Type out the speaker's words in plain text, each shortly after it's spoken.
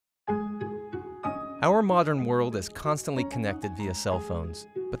Our modern world is constantly connected via cell phones,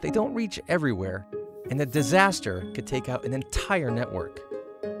 but they don't reach everywhere, and a disaster could take out an entire network.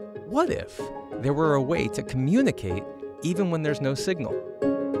 What if there were a way to communicate even when there's no signal?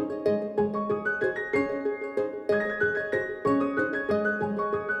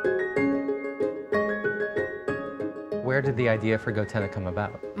 Where did the idea for goTenna come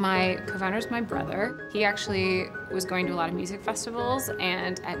about? My co-founder is my brother. He actually was going to a lot of music festivals,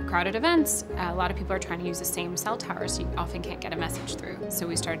 and at crowded events, a lot of people are trying to use the same cell towers, so you often can't get a message through. So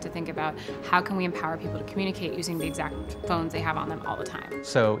we started to think about how can we empower people to communicate using the exact phones they have on them all the time.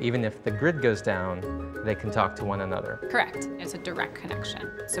 So even if the grid goes down, they can talk to one another. Correct. It's a direct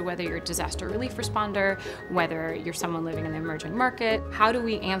connection. So whether you're a disaster relief responder, whether you're someone living in the emerging market, how do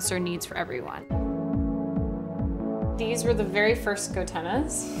we answer needs for everyone? These were the very first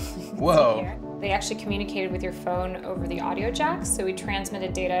goTennas. Whoa. They actually communicated with your phone over the audio jacks, so we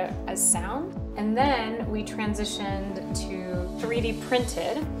transmitted data as sound. And then we transitioned to 3D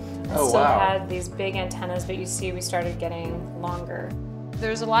printed. And still had these big antennas, but you see we started getting longer.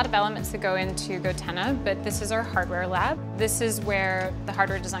 There's a lot of elements that go into goTenna, but this is our hardware lab. This is where the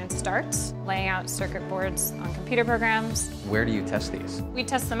hardware design starts, laying out circuit boards on computer programs. Where do you test these? We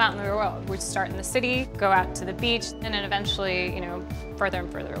test them out in the real world. We start in the city, go out to the beach, and then eventually, further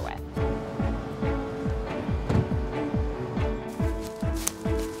and further away.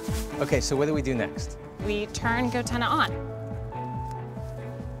 Okay, so what do we do next? We turn goTenna on.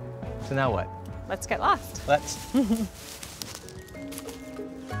 So now what? Let's get lost. Let's.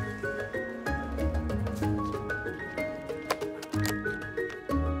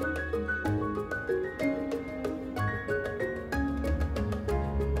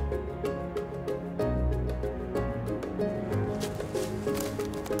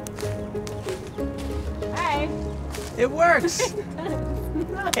 Hi. It works!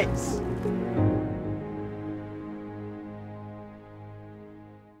 Nice!